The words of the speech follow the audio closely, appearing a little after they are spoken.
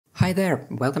Hi there,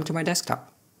 welcome to my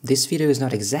desktop. This video is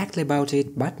not exactly about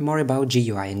it, but more about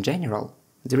GUI in general.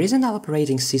 The reason all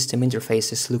operating system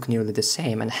interfaces look nearly the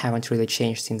same and haven't really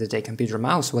changed since the day computer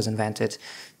mouse was invented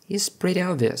is pretty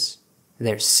obvious.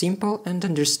 They're simple and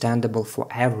understandable for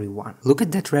everyone. Look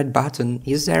at that red button,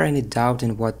 is there any doubt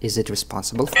in what is it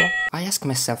responsible for? I ask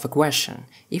myself a question,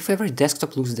 if every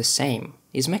desktop looks the same,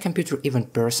 is my computer even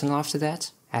personal after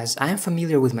that? As I am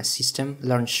familiar with my system,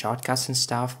 learned shortcuts and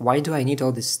stuff, why do I need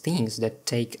all these things that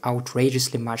take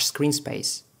outrageously much screen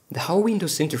space? The whole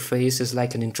Windows interface is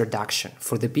like an introduction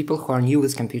for the people who are new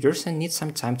with computers and need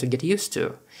some time to get used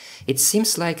to. It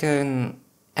seems like an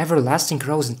everlasting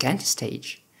rose and candy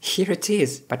stage. Here it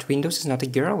is, but Windows is not a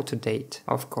girl to date.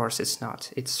 Of course it's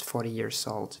not, it's 40 years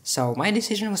old. So my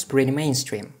decision was pretty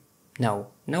mainstream. No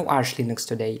Arch Linux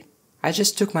today. I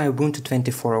just took my Ubuntu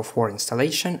 24.04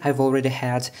 installation I've already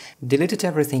had, deleted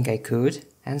everything I could,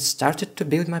 and started to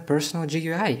build my personal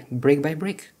GUI, brick by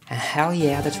brick. And hell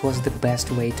yeah, that was the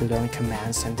best way to learn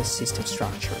commands and the system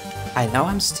structure. I know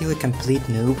I'm still a complete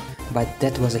noob, but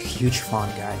that was a huge fun,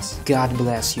 guys. God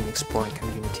bless you, exploring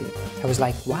community. I was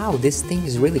like, wow, this thing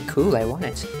is really cool, I want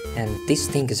it. And this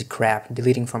thing is a crap,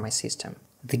 deleting from my system.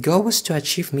 The goal was to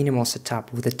achieve minimal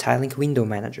setup with a tiling window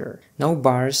manager. No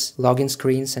bars, login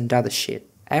screens and other shit.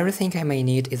 Everything I may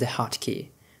need is a hotkey.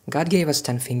 God gave us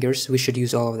 10 fingers, we should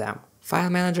use all of them. File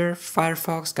manager,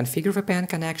 Firefox, configure VPN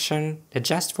connection,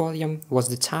 adjust volume, what's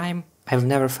the time? I've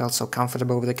never felt so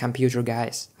comfortable with a computer,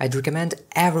 guys. I'd recommend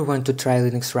everyone to try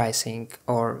Linux Rising,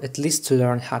 or at least to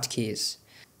learn hotkeys.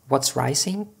 What's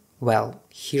Rising? Well,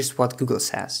 here's what Google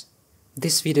says.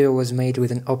 This video was made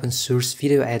with an open source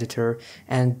video editor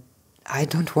and I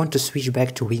don't want to switch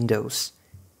back to Windows,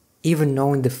 even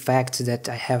knowing the fact that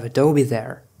I have Adobe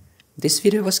there. This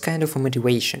video was kind of a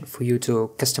motivation for you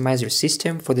to customize your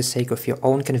system for the sake of your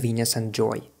own convenience and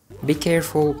joy. Be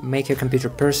careful, make your computer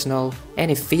personal,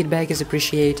 any feedback is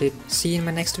appreciated, see you in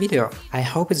my next video. I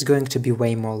hope it's going to be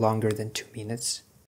way more longer than 2 minutes.